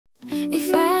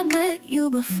met you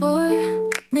before,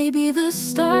 maybe the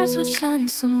stars would shine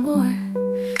some more.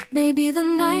 Maybe the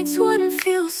nights wouldn't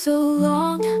feel so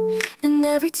long, and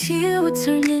every tear would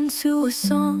turn into a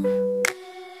song.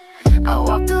 I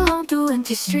walked alone through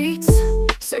empty streets,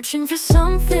 searching for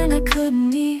something I couldn't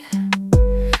need.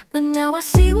 But now I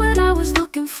see what I was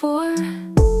looking for.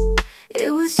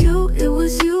 It was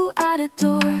you I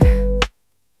adore.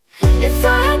 If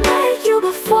I had met you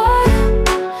before,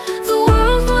 the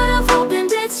world would have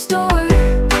opened its door.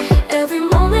 Every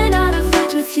moment I'd have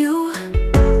lived with you,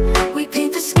 we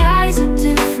paint the skies a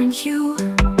different hue.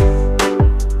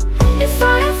 If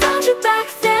I had found you back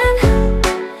then,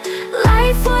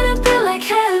 life would have been like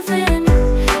heaven.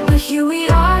 But here we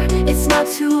are, it's not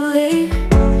too late,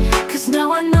 'cause now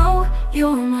I know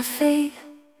you're my fate.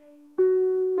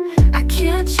 I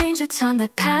can't change the time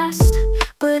that passed,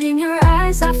 but in your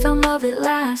eyes I found love at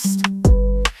last.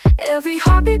 Every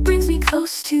heartbeat brings me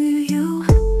close to you,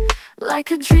 like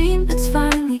a dream that's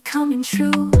finally coming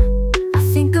true. I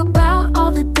think about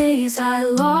all the days I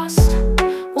lost,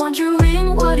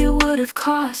 wondering what it would have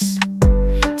cost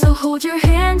to hold your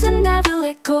hand and never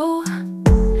let go.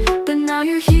 But now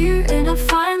you're here and I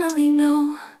finally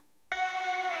know.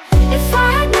 If I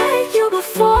had met you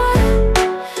before,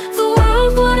 the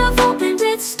world would have opened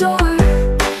its door.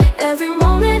 Every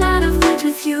moment I'd have lived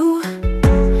with you,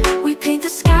 we paint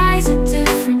the skies a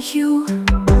different hue.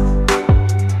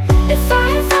 If I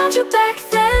had found you back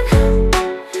then,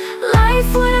 life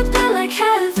would have been like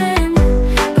heaven.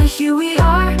 But here we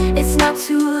are, it's not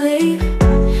too late,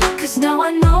 'cause now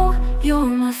I know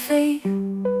you're my fate.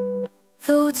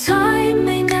 Though time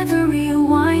may never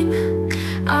rewind,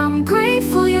 I'm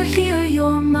grateful you're here,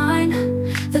 you're mine.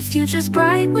 The future's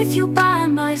bright with you by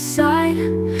my side.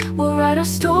 We'll write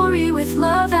our story with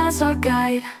love as our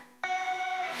guide.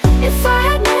 If I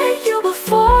had met you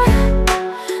before,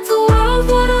 the world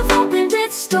would have opened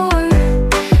its door.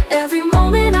 Every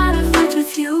moment I'd have lived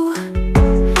with you,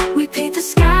 we paint the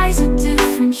skies a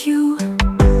different hue.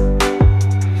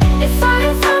 If I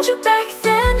had found you back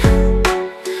then,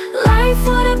 life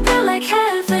would have been like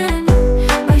heaven.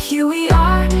 But here we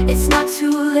are, it's not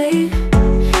too late,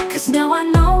 'cause now I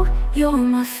know you're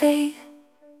my fate.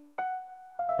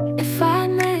 If I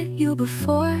met you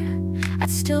before,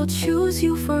 I'd still choose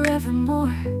you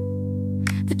forevermore.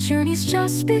 The journey's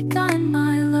just begun,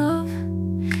 my love,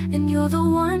 and you're the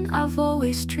one I've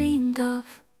always dreamed of.